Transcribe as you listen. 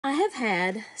have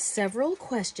had several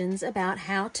questions about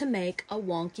how to make a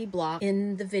wonky block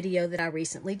in the video that I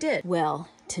recently did. Well,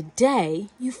 today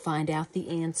you find out the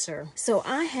answer. So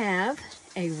I have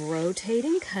a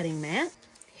rotating cutting mat.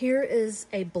 Here is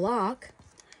a block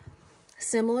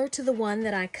similar to the one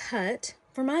that I cut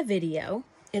for my video.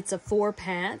 It's a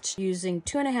 4-patch using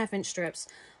 2.5-inch strips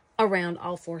around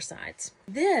all 4 sides.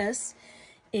 This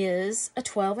is a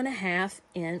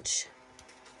 12.5-inch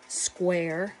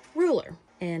square ruler,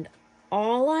 and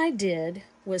all I did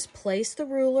was place the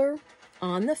ruler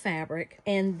on the fabric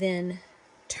and then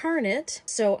turn it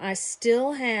so I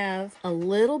still have a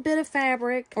little bit of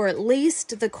fabric, or at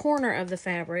least the corner of the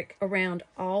fabric, around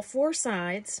all 4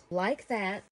 sides like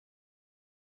that.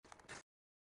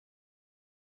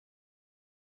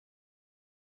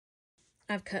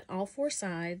 I've cut all 4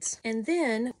 sides, and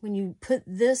then when you put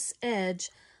this edge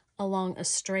along a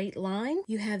straight line,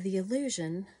 you have the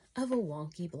illusion of a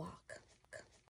wonky block.